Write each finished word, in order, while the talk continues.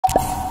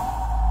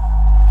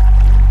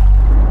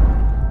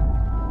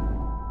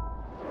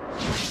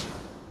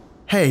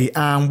Hey,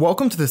 and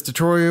welcome to this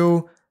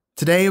tutorial.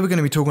 Today we're going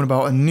to be talking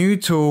about a new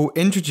tool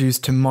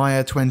introduced to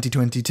Maya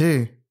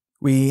 2022.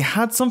 We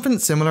had something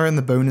similar in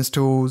the bonus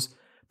tools,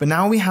 but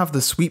now we have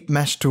the Sweep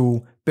Mesh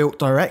tool built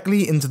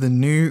directly into the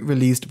new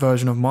released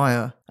version of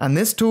Maya. And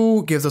this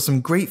tool gives us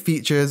some great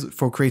features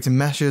for creating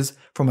meshes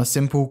from a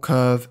simple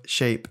curve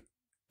shape.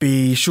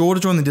 Be sure to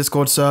join the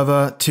Discord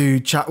server to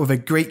chat with a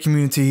great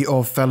community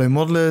of fellow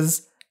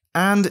modelers,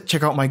 and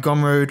check out my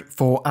Gumroad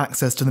for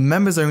access to the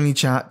members only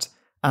chat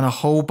and a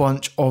whole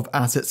bunch of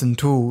assets and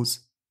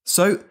tools.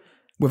 So,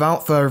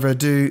 without further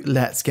ado,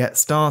 let's get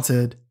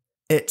started.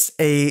 It's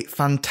a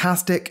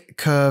fantastic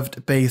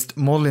curved-based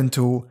modeling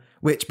tool,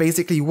 which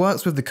basically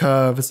works with the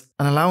curves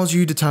and allows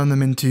you to turn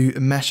them into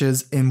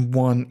meshes in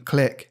one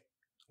click.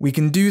 We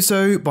can do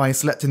so by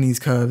selecting these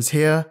curves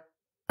here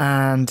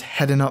and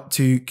heading up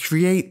to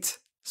Create,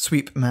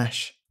 Sweep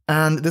Mesh.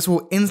 And this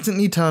will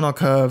instantly turn our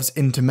curves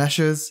into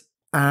meshes.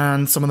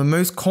 And some of the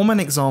most common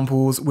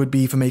examples would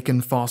be for making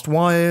fast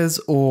wires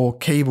or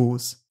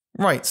cables.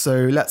 Right,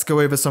 so let's go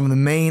over some of the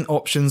main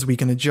options we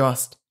can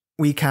adjust.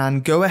 We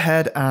can go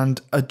ahead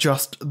and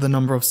adjust the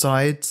number of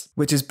sides,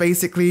 which is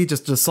basically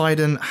just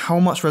deciding how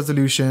much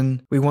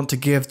resolution we want to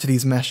give to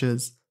these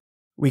meshes.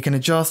 We can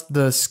adjust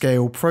the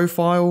scale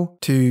profile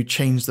to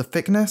change the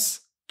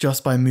thickness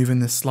just by moving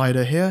this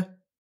slider here.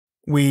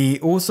 We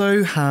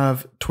also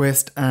have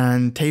twist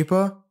and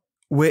taper,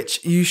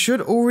 which you should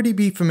already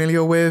be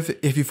familiar with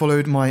if you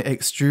followed my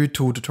extrude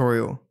tool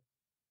tutorial.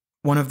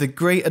 One of the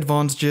great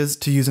advantages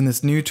to using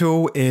this new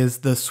tool is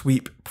the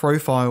sweep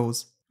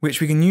profiles,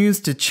 which we can use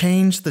to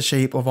change the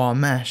shape of our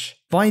mesh.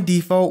 By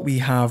default, we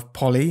have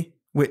poly,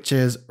 which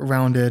is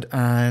rounded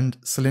and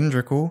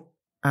cylindrical.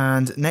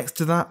 And next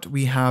to that,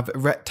 we have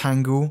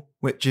rectangle,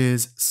 which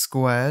is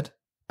squared.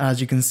 As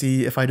you can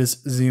see, if I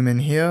just zoom in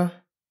here.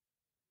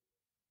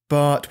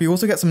 But we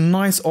also get some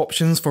nice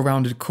options for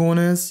rounded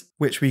corners,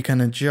 which we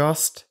can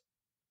adjust.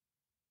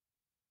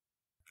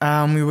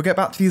 And we will get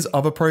back to these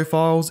other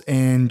profiles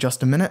in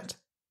just a minute.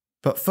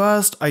 But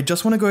first, I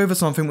just want to go over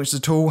something which the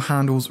tool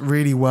handles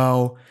really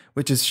well,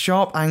 which is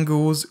sharp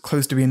angles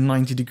close to being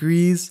 90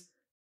 degrees.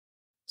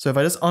 So if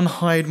I just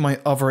unhide my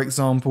other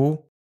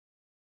example,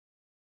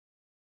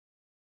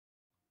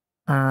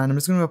 and I'm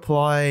just going to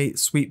apply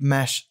Sweep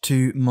Mesh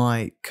to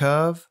my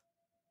curve.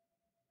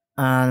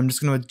 And I'm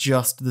just going to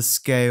adjust the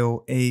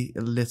scale a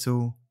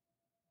little.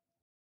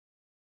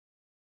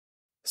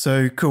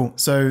 So cool.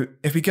 So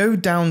if we go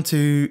down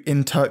to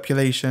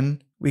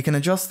interpolation, we can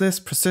adjust this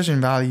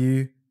precision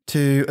value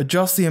to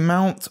adjust the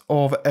amount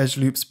of edge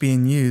loops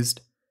being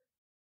used.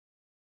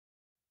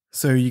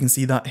 So you can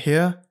see that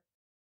here.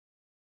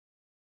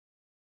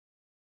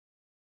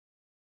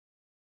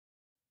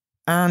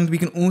 And we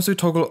can also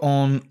toggle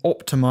on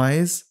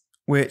optimize,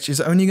 which is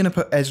only going to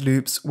put edge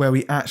loops where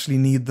we actually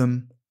need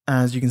them,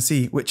 as you can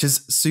see, which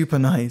is super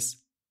nice.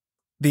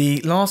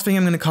 The last thing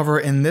I'm going to cover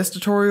in this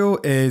tutorial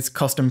is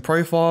custom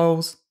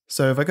profiles.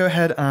 So if I go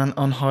ahead and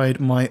unhide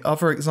my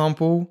other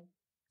example,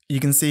 you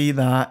can see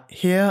that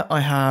here I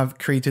have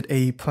created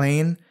a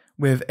plane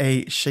with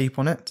a shape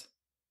on it.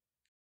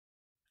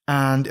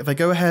 And if I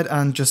go ahead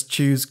and just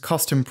choose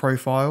custom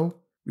profile,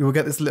 we will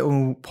get this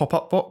little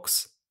pop-up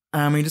box.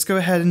 And we just go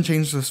ahead and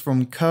change this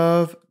from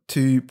curve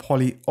to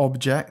poly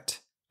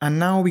object. And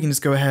now we can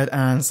just go ahead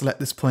and select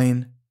this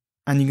plane.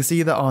 And you can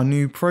see that our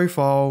new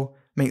profile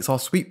makes our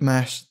sweep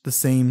mesh the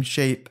same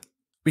shape.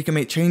 We can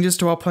make changes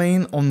to our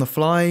plane on the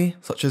fly,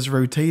 such as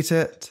rotate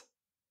it.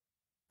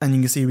 And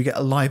you can see we get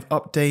a live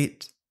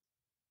update.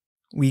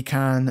 We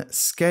can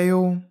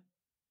scale,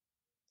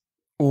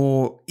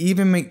 or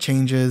even make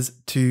changes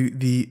to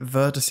the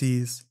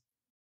vertices.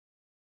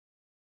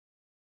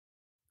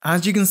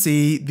 As you can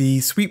see, the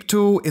sweep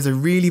tool is a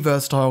really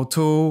versatile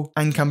tool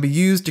and can be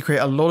used to create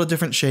a lot of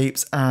different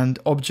shapes and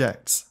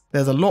objects.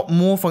 There's a lot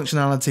more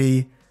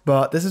functionality,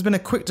 but this has been a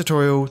quick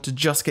tutorial to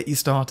just get you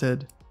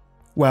started.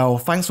 Well,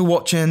 thanks for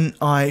watching.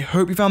 I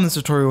hope you found this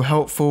tutorial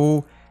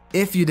helpful.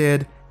 If you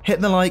did, hit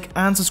the like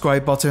and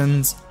subscribe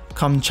buttons.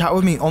 Come chat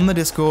with me on the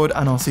Discord,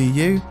 and I'll see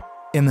you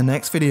in the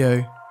next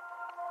video.